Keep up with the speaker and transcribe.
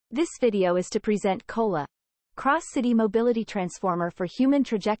This video is to present COLA, Cross-City Mobility Transformer for Human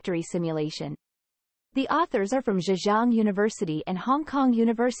Trajectory Simulation. The authors are from Zhejiang University and Hong Kong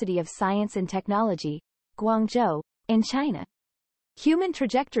University of Science and Technology, Guangzhou, in China. Human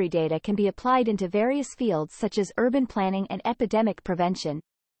trajectory data can be applied into various fields such as urban planning and epidemic prevention.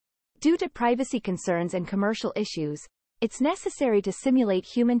 Due to privacy concerns and commercial issues, it's necessary to simulate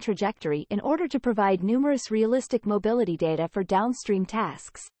human trajectory in order to provide numerous realistic mobility data for downstream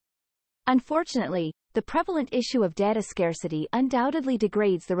tasks. Unfortunately, the prevalent issue of data scarcity undoubtedly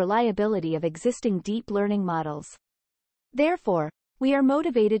degrades the reliability of existing deep learning models. Therefore, we are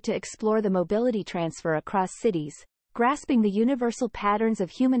motivated to explore the mobility transfer across cities, grasping the universal patterns of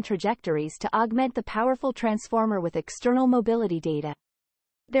human trajectories to augment the powerful transformer with external mobility data.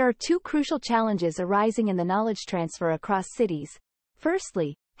 There are two crucial challenges arising in the knowledge transfer across cities.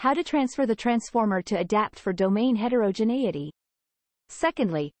 Firstly, how to transfer the transformer to adapt for domain heterogeneity.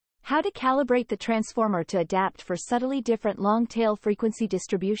 Secondly, how to calibrate the transformer to adapt for subtly different long-tail frequency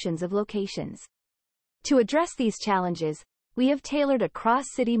distributions of locations. To address these challenges, we have tailored a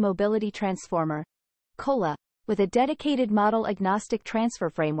cross-city mobility transformer, COLA, with a dedicated model-agnostic transfer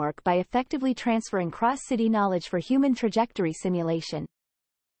framework by effectively transferring cross-city knowledge for human trajectory simulation.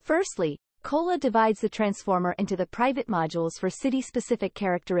 Firstly, COLA divides the transformer into the private modules for city-specific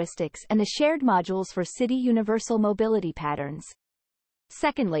characteristics and the shared modules for city universal mobility patterns.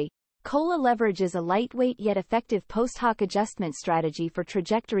 Secondly, COLA leverages a lightweight yet effective post-hoc adjustment strategy for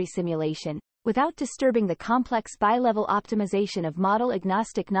trajectory simulation, without disturbing the complex bi-level optimization of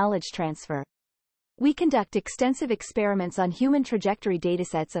model-agnostic knowledge transfer. We conduct extensive experiments on human trajectory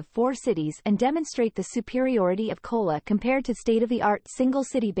datasets of 4 cities and demonstrate the superiority of COLA compared to state-of-the-art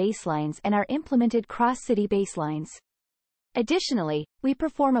single-city baselines and our implemented cross-city baselines. Additionally, we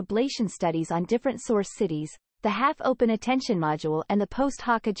perform ablation studies on different source cities, the half-open attention module and the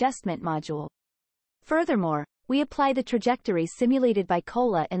post-hoc adjustment module. Furthermore, we apply the trajectories simulated by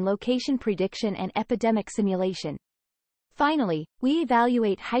COLA in location prediction and epidemic simulation. Finally, we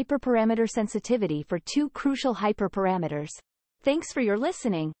evaluate hyperparameter sensitivity for 2 crucial hyperparameters. Thanks for your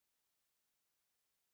listening.